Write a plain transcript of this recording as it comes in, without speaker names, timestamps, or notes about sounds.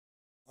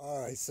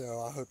Alright, so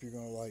I hope you're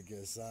gonna like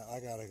this. I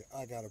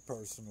got a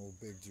personal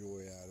big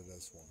joy out of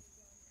this one.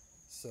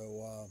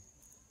 So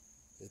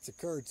it's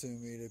occurred to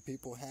me that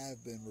people have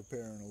been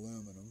repairing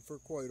aluminum for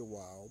quite a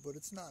while, but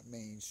it's not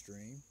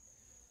mainstream.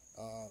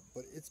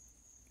 But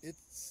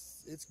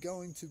it's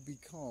going to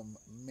become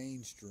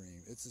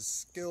mainstream. It's a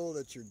skill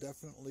that you're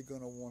definitely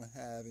going to want to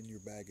have in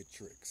your bag of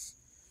tricks.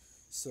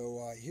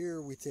 So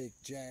here we take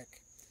Jack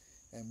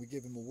and we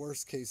give him a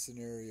worst case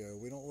scenario.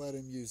 We don't let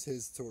him use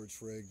his torch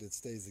rig that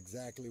stays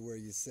exactly where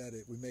you set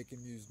it. We make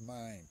him use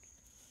mine.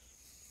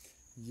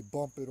 You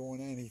bump it on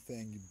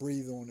anything, you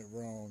breathe on it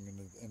wrong,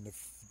 and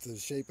the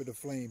shape of the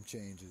flame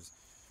changes.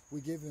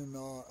 We give him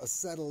a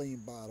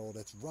acetylene bottle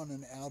that's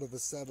running out of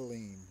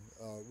acetylene,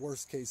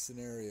 worst case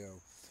scenario.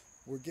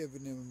 We're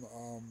giving him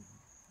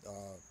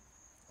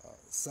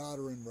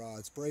soldering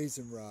rods,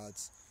 brazing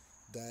rods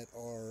that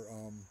are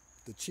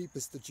the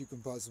cheapest that you can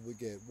possibly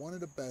get. One of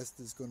the best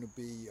is going to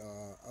be,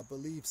 I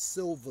believe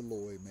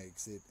Silverloy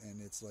makes it,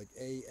 and it's like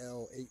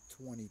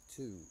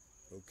AL822,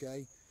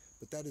 okay?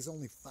 But that is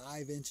only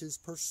 5 inches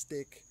per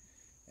stick,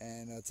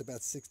 and it's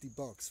about 60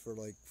 bucks for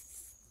like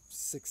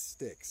 6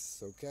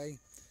 sticks, okay?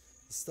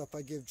 The stuff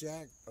I give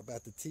Jack,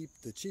 about the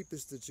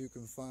cheapest that you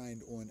can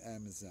find on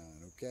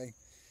Amazon, okay?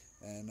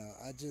 And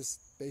I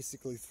just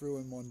basically threw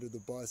him under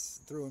the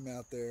bus, threw him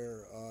out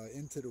there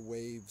into the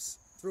waves,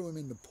 threw him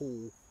in the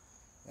pool,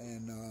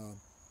 and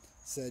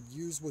said,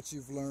 use what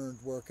you've learned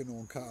working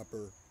on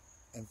copper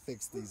and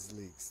fix these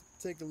leaks.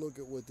 Take a look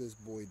at what this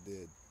boy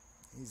did.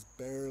 He's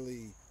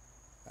barely,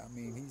 I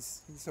mean,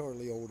 he's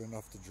hardly old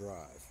enough to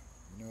drive.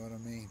 You know what I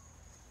mean?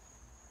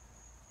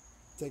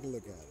 Take a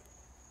look at it.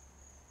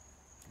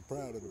 I'm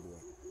proud of the boy.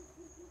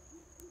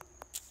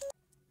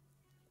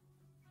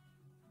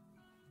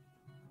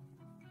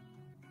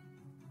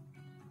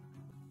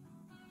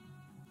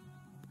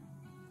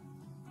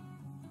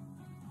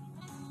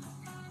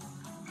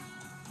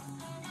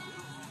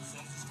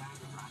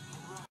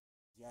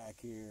 Jack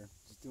here,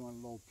 just doing a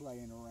little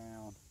playing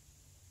around.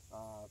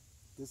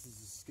 This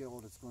is a skill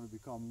that's going to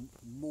become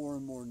more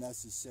and more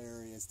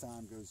necessary as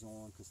time goes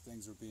on because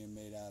things are being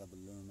made out of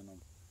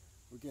aluminum.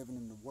 We're giving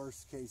him the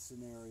worst case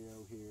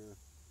scenario here.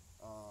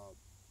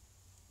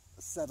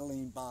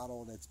 Acetylene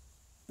bottle that's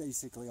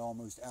basically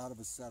almost out of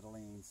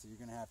acetylene, so you're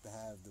going to have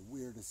the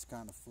weirdest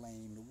kind of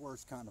flame, the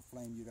worst kind of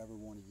flame you'd ever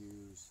want to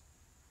use.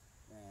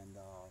 And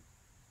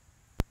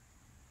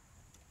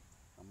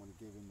I'm going to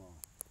give him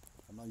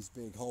a nice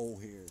big hole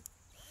here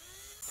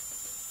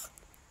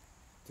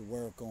to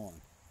work on.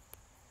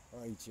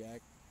 Alright,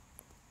 Jack,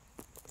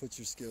 put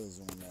your skills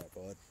on that,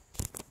 bud.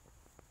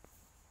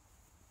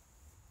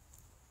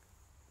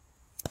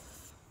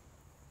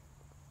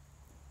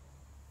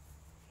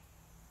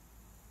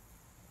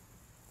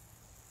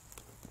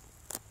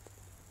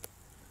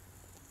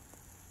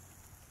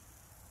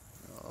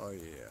 Oh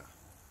yeah.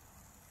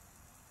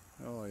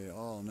 Oh yeah.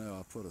 Oh no,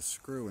 I put a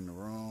screw in the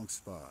wrong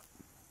spot.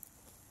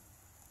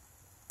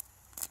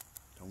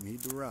 Don't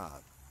heat the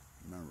rod.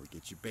 Remember,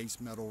 get your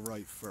base metal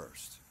right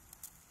first.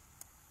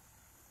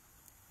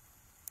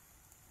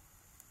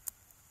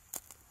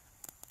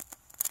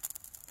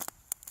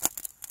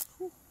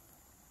 Whew.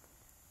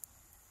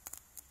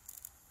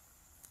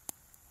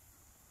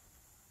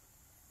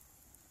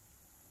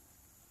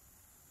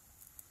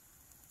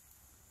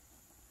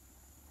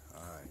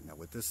 Alright, now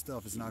with this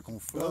stuff, it's not going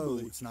to flow.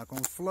 It's not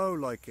going to flow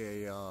like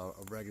a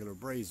regular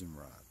brazing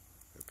rod,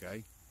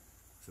 okay?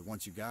 So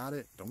once you got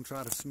it, don't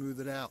try to smooth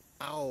it out.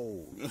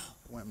 Ow!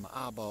 Went in my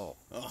eyeball.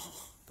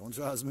 Oh. Don't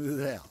try to smooth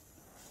it out.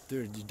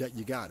 Dude,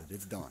 you got it.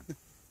 It's done.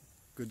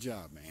 Good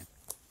job, man.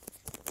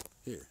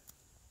 Here,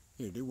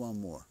 do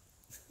one more.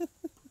 I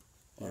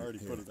already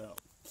put it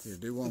out. Here,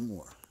 do one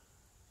more.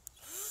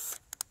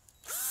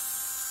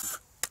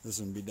 This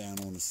one be down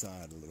on the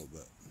side a little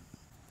bit.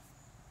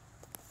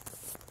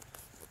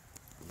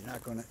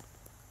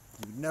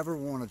 You never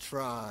want to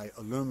try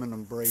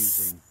aluminum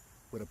brazing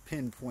with a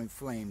pinpoint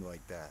flame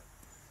like that.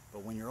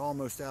 But when you're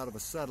almost out of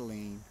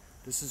acetylene,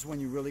 this is when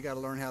you really got to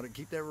learn how to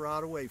keep that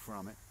rod away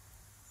from it.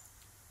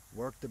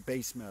 Work the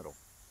base metal.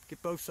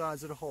 Get both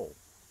sides of the hole.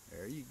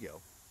 There you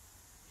go.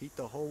 Heat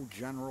the whole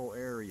general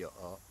area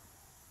up.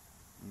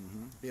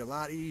 Be a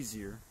lot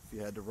easier if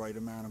you had the right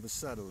amount of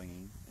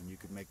acetylene and you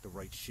could make the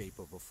right shape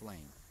of a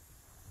flame.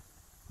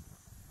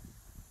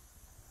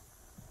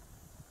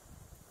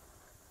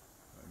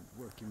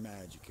 Work your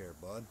magic here,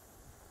 bud.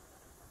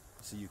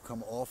 So you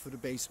come off of the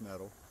base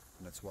metal,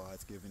 and that's why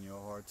it's giving you a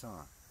hard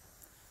time.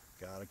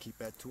 Gotta keep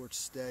that torch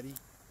steady,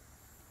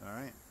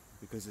 alright?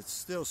 Because it's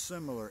still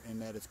similar in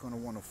that it's going to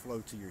want to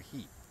flow to your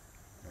heat,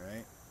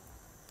 alright?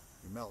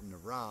 You're melting the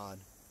rod.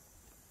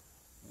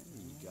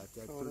 You got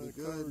that pretty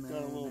good, man.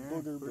 Got a little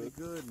booger, pretty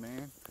good,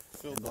 man.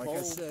 And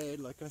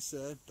like I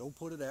said, don't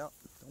put it out.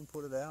 Don't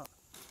put it out.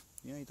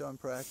 You ain't done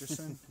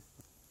practicing.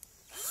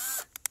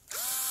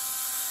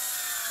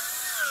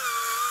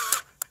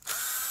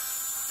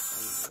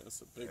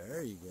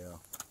 There you go.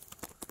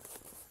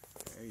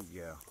 There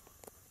you go.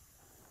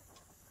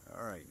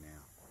 All right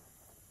now.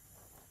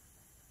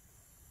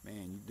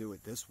 Man, you do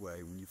it this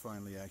way when you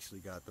finally actually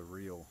got the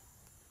real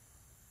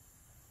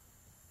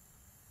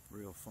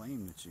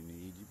flame that you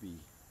need. You be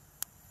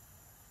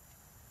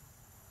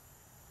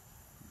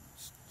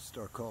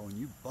start calling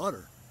you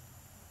butter.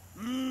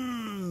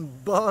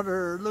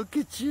 Butter, look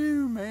at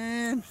you,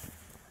 man.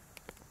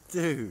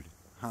 Dude,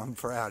 I'm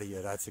proud of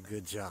you. That's a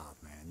good job,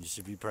 man. You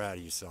should be proud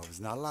of yourself. There's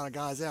not a lot of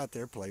guys out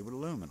there play with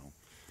aluminum.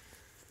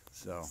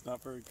 So it's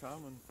not very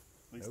common,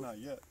 at least not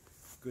yet.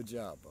 Good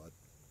job, bud.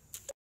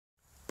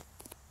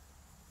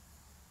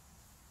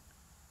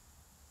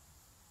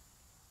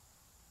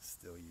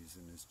 Still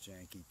using this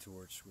janky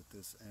torch with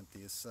this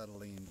empty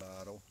acetylene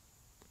bottle.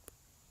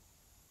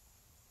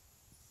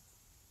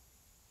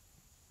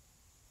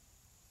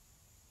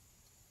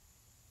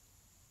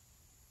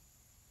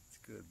 It's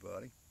good,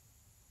 buddy.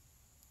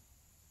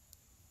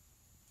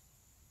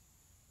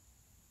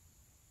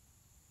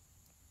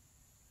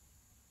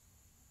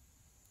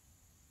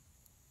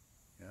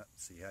 Yeah,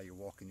 see how you're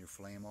walking your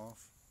flame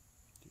off?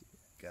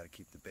 Got to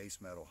keep the base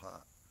metal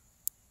hot.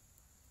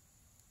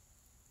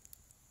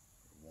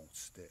 It won't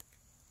stick.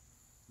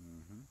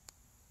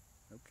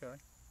 Okay.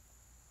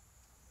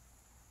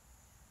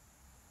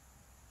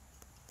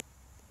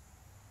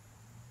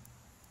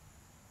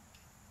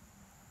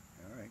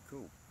 Alright,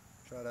 cool.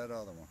 Try that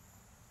other one.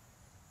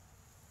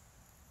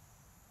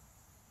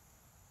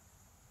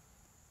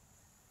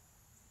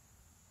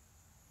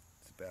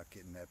 It's about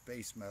getting that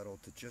base metal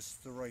to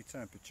just the right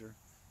temperature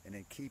and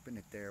then keeping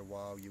it there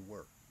while you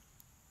work.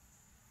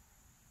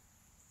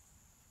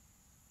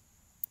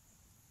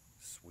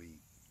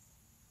 Sweet.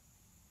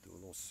 Do a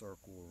little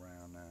circle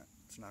around that.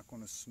 It's not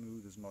going to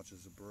smooth as much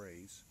as a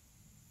braze.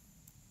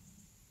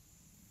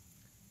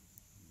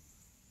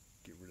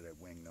 Get rid of that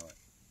wing nut.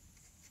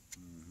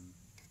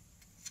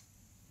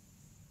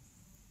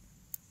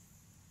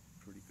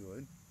 Pretty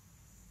good.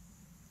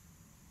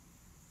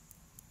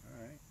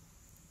 Alright.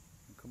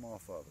 Come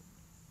off of it.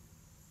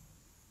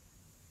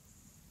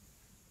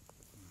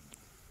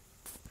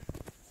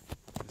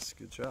 That's a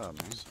good job,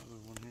 man. This other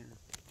one here.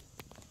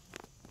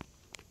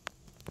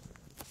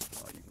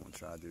 Oh, you want to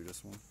try to do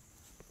this one?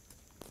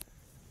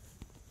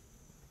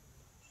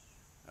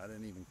 I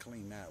didn't even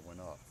clean that one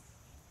up.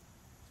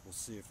 We'll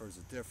see if there's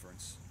a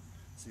difference.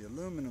 See,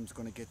 aluminum's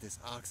going to get this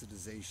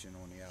oxidization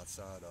on the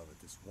outside of it,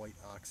 this white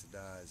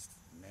oxidized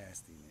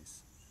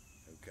nastiness,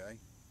 okay?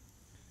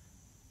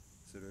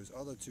 So those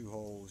other two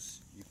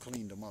holes, you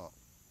cleaned them up.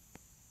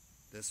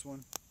 This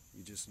one,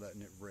 you're just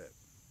letting it rip.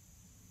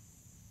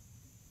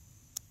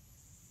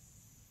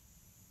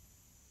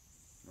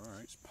 All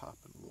right. It's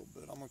popping a little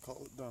bit. I'm going to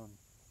call it done.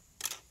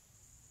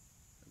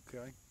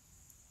 Okay.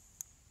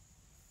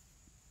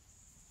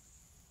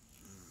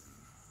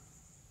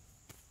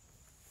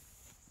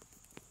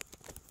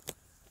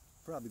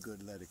 Probably good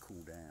to let it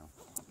cool down.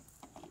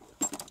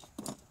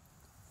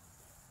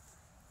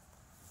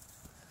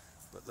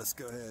 But let's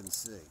go ahead and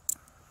see.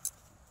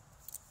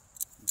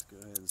 Let's go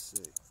ahead and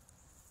see.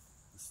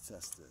 Let's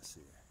test this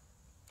here.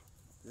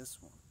 This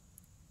one.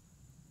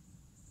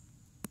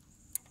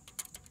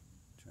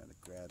 Trying to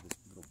grab this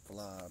little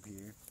blob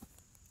here.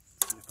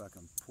 See if I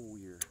can pull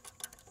your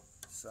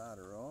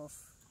solder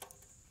off.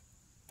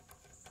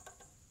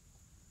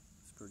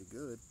 It's pretty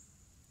good.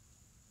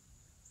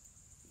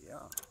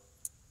 Yeah.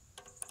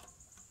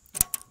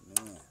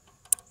 Man.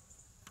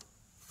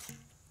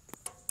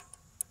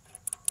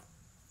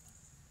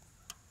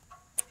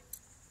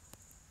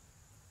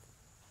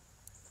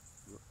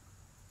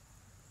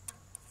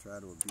 Try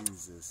to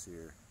abuse this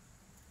here.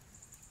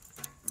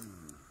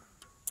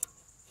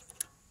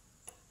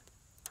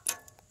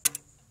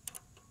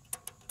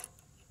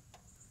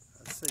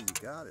 I'd say you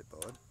got it,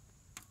 bud.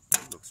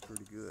 It looks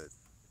pretty good.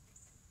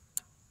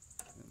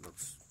 It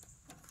looks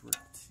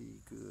pretty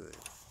good.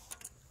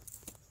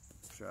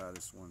 Let's try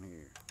this one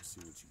here.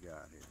 See what you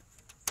got here.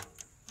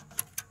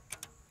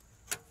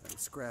 Let me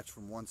scratch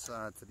from one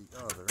side to the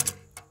other.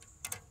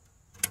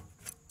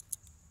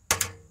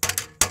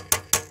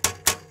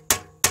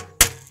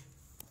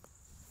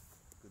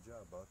 Good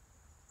job, bud.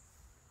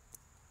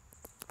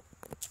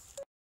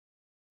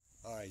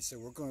 Alright, so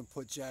we're going to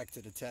put Jack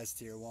to the test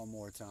here one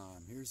more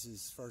time. Here's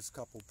his first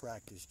couple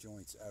practice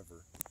joints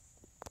ever.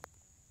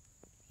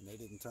 And they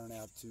didn't turn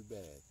out too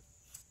bad.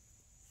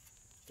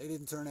 They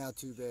didn't turn out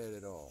too bad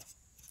at all.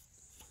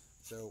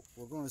 So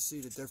we're going to see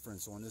the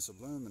difference on this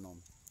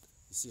aluminum.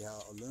 You see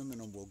how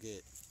aluminum will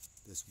get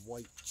this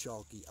white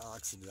chalky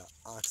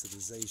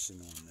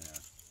oxidization on there.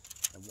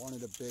 And one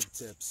of the big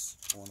tips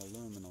on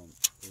aluminum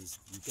is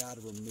you got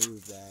to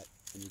remove that,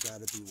 and you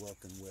got to be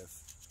working with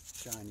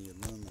shiny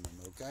aluminum,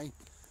 okay?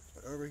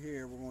 But over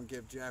here, we're going to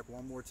give Jack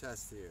one more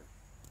test here.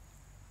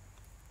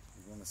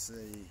 We're going to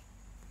see.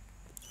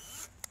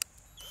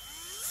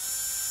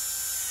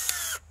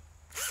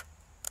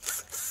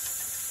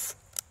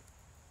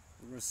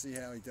 We're going to see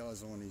how he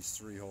does on these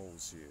 3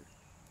 holes here.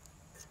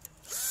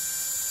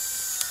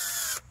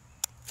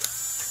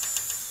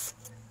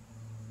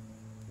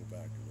 Go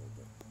back a little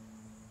bit.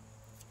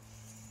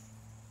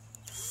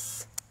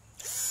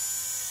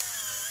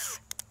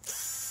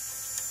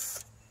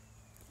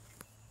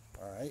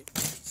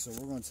 so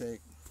we're going to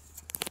take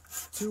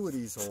 2 of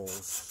these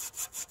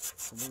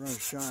holes and we're going to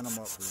shine them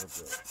up real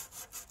good.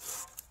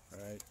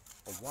 Alright,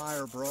 a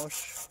wire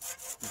brush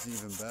is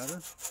even better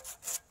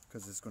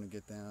because it's going to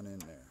get down in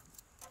there.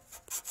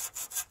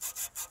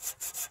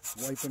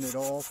 Wiping it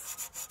off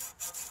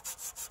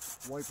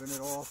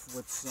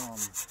with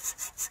some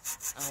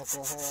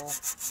alcohol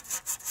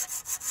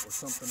or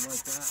something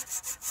like that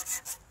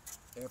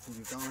after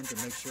you're done to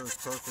make sure it's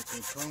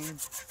perfectly clean.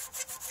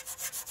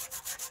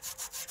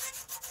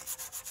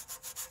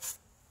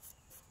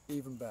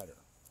 Even better.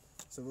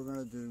 So we're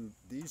going to do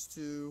these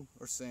 2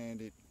 are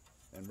sanded,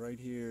 and right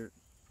here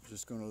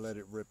just going to let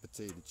it rip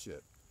potato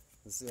chip.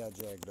 Let's see how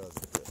Jack does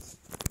with this.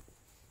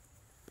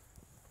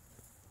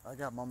 I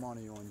got my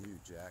money on you,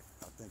 Jack.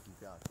 I think you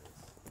got this.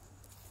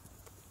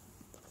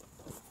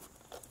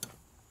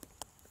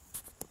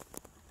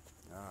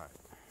 Alright.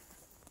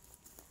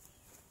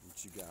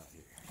 What you got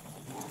here?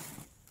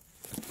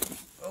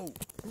 Oh,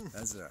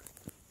 that's all right.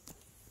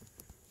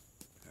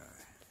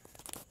 Alright.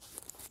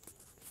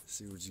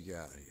 See what you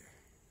got here.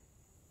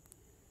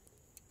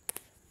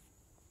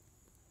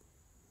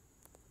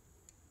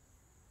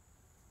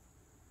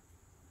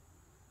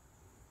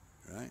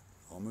 Right?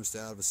 Almost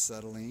out of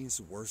acetylene. It's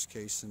the worst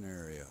case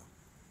scenario.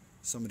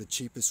 Some of the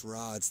cheapest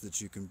rods that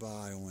you can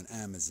buy on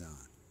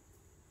Amazon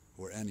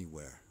or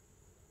anywhere.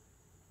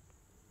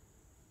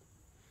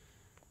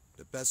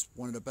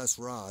 One of the best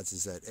rods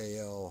is that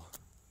AL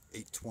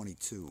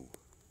 822,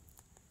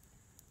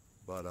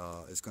 but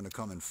it's going to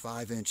come in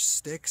 5-inch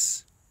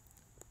sticks.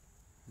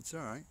 It's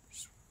alright,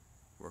 just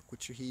work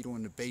with your heat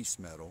on the base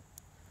metal.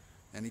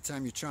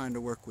 Anytime you're trying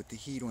to work with the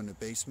heat on the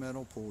base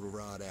metal, pull the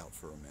rod out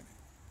for a minute.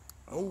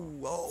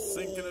 Oh,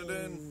 sinking it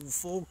in.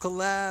 Full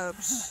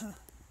collapse.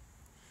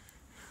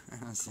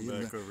 Come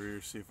back over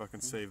here, see if I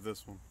can save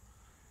this one.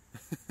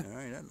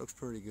 Alright, that looks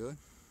pretty good.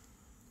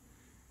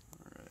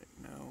 Alright,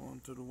 now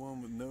on to the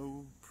one with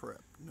no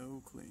prep,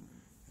 no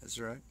cleaning. That's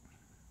right.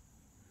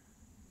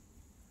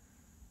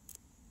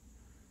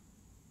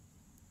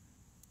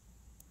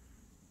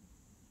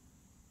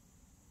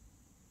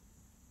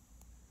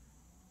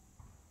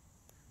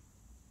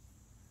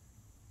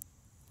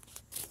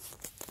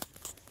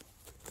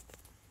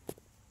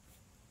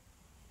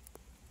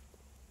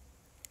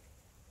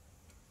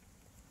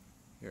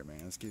 Here,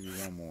 man, let's give you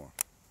one more.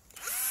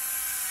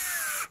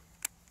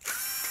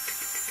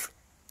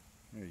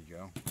 There you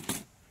go.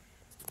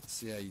 Let's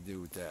see how you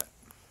do with that.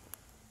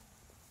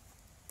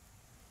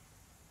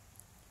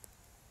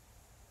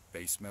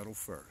 Base metal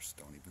first.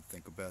 Don't even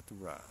think about the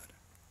rod.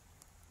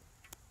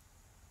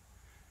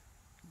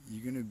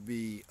 You're going to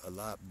be a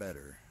lot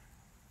better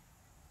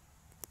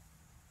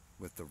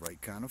with the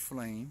right kind of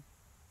flame,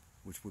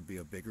 which would be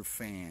a bigger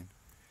fan.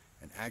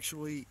 And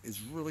actually, it's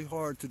really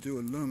hard to do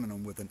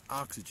aluminum with an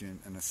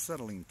oxygen and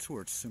acetylene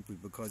torch simply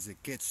because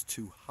it gets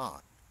too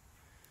hot.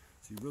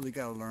 So you really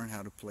got to learn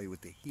how to play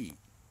with the heat,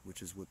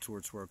 which is what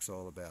torch work's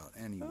all about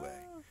anyway.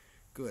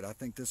 Good, I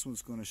think this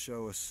one's going to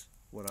show us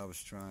what I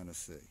was trying to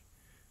see.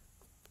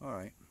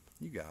 Alright,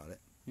 you got it.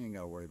 You ain't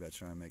got to worry about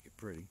trying to make it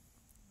pretty.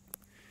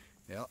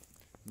 Yep,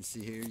 you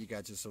see here you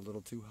got just a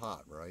little too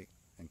hot, right?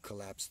 And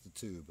collapsed the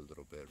tube a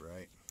little bit,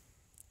 right?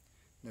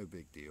 No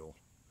big deal.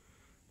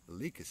 The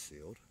leak is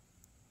sealed.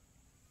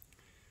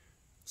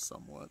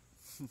 Somewhat.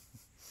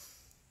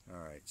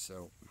 Alright,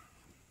 so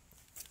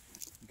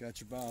you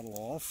got your bottle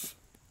off,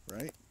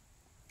 right?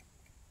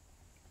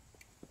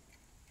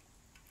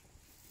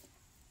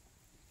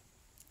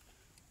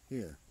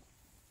 Here,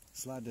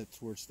 slide that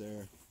torch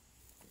there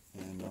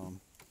and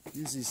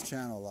use these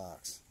channel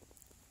locks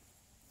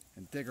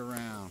and dig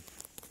around.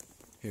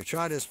 Here,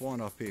 try this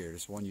one up here,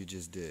 this one you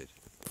just did.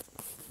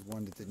 The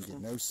one that didn't get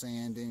no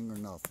sanding or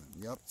nothing.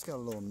 Yep, it's got a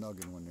little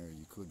nugget in there.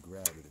 You could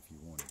grab it if you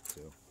wanted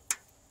to.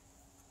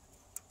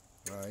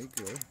 Alright,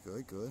 good,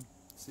 good, good.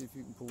 See if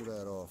you can pull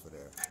that off of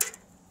there.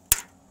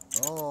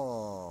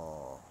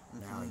 Oh,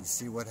 now you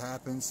see what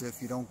happens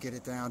if you don't get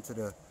it down to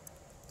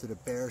the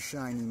bare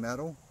shiny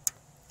metal,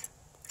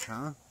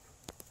 huh?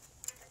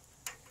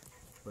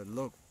 But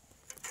look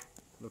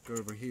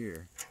over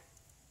here.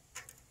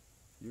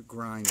 You're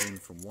grinding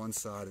from one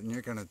side, and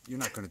you're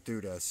not gonna do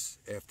this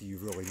after you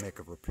really make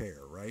a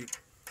repair, right?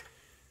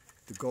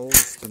 The goal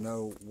is to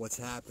know what's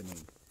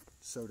happening,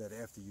 so that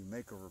after you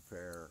make a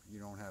repair, you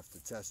don't have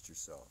to test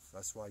yourself.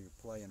 That's why you're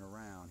playing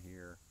around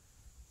here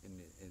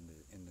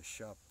in the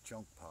shop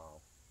junk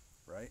pile,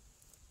 right?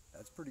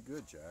 That's pretty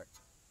good, Jack.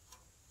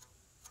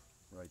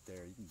 Right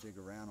there, you can dig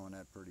around on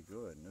that pretty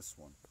good. And this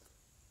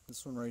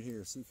one right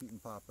here, see if you can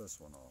pop this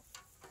one off.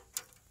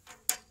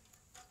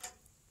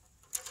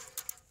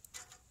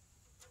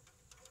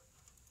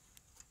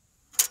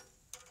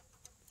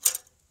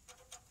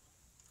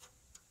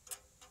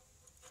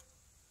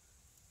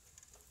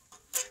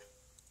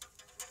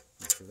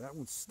 So that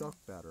one's stuck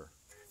better.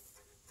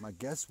 My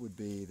guess would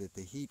be that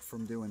the heat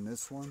from doing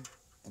this one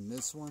and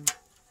this one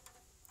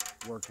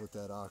worked with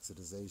that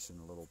oxidization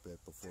a little bit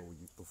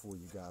before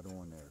you got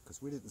on there,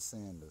 because we didn't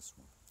sand this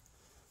one.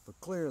 But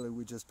clearly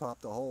we just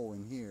popped a hole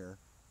in here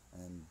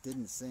and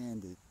didn't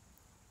sand it,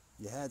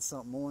 you had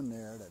something on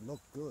there that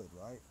looked good,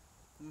 right?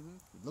 Mm-hmm.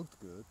 It looked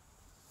good,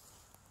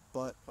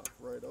 but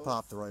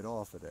popped right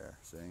off of there.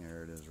 See,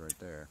 there it is right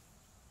there,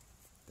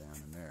 down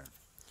in there.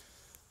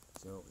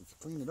 So if you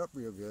clean it up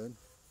real good,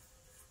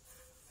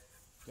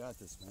 got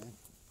this, man.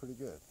 Pretty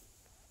good.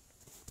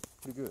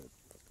 Pretty good.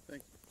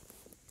 Thank you.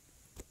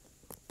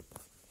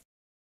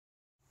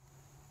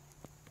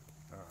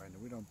 All right, now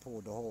we done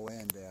pulled the whole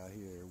end out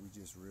here. We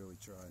just really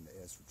trying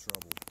to ask for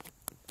trouble.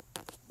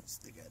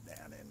 Stick that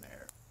down in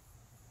there.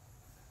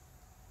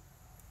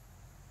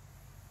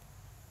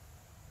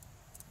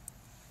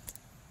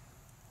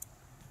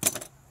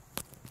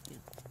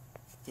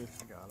 I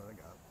got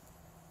it.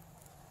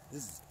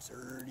 This is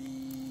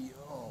dirty.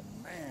 Oh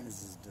man,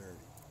 this is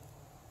dirty.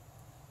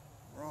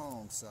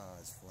 Wrong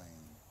size flame.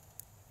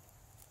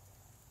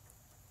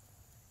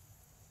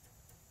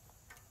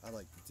 I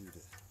like to do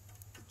the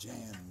jam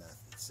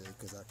method, see,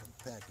 because I can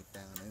pack it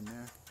down in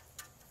there.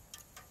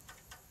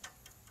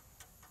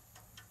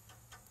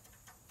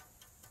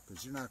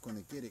 Because you're not going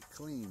to get it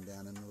clean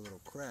down in the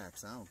little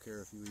cracks. I don't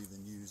care if you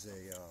even use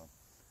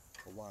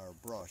a wire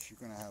brush. You're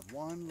going to have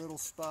one little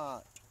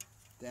spot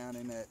down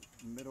in that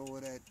middle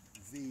of that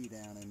V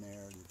down in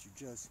there that you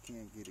just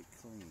can't get it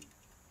clean.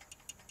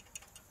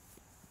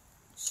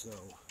 So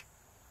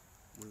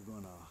we're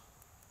gonna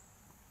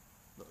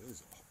look. This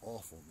is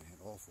awful, man,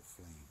 awful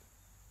flame.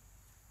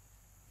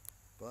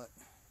 But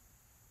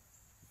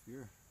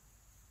if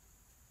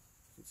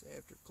it's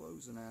after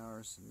closing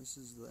hours and this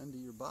is the end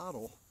of your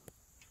bottle,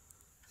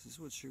 this is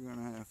what you're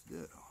gonna have to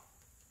do.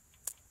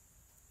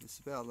 It's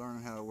about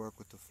learning how to work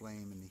with the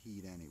flame and the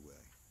heat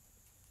anyway.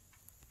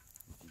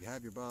 If you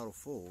have your bottle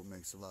full, it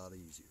makes it a lot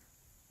easier.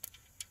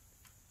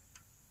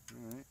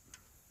 All right.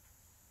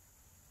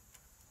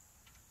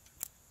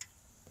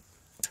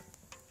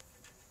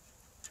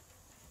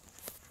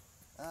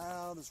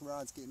 Ow, this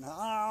rod's getting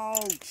hot.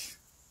 Ouch!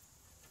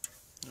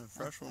 A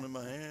fresh one in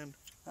my hand.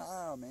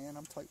 Oh man,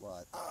 I'm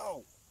tightwad.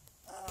 Ow!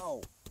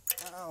 Ow!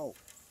 Ow!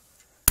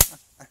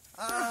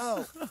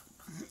 Ow!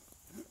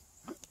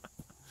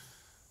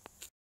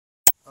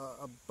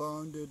 I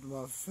bonded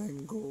my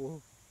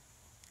finger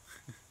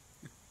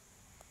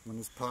when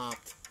it's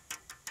popped.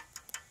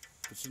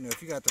 But you know,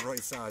 if you got the right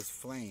size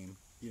flame,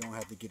 you don't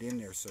have to get in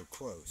there so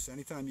close.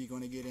 Anytime you're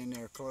going to get in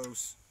there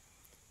close,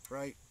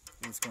 right,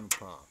 it's going to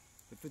pop.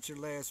 If it's your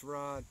last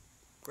rod,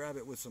 grab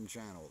it with some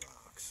channel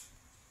locks.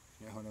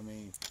 You know what I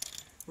mean?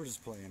 We're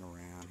just playing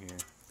around here.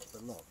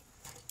 But look,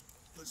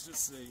 let's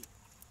just see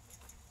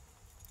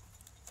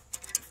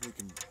if we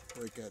can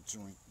break that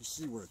joint. You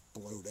see where it's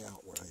blowed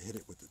out where I hit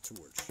it with the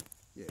torch.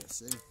 Yeah,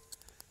 see?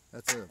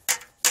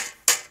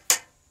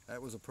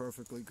 That was a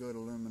perfectly good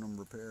aluminum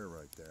repair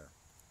right there,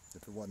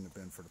 if it wouldn't have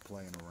been for the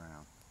playing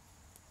around.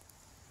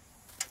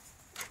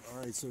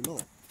 Alright, so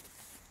look.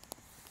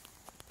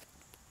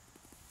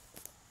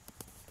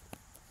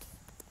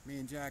 Me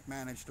and Jack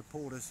managed to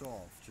pull this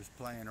off, just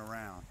playing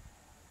around.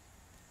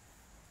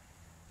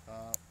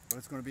 But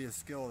it's going to be a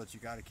skill that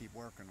you got to keep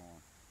working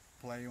on.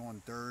 Play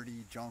on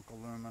dirty, junk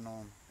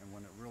aluminum, and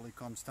when it really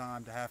comes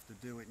time to have to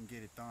do it and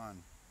get it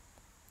done,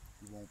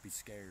 you won't be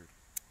scared.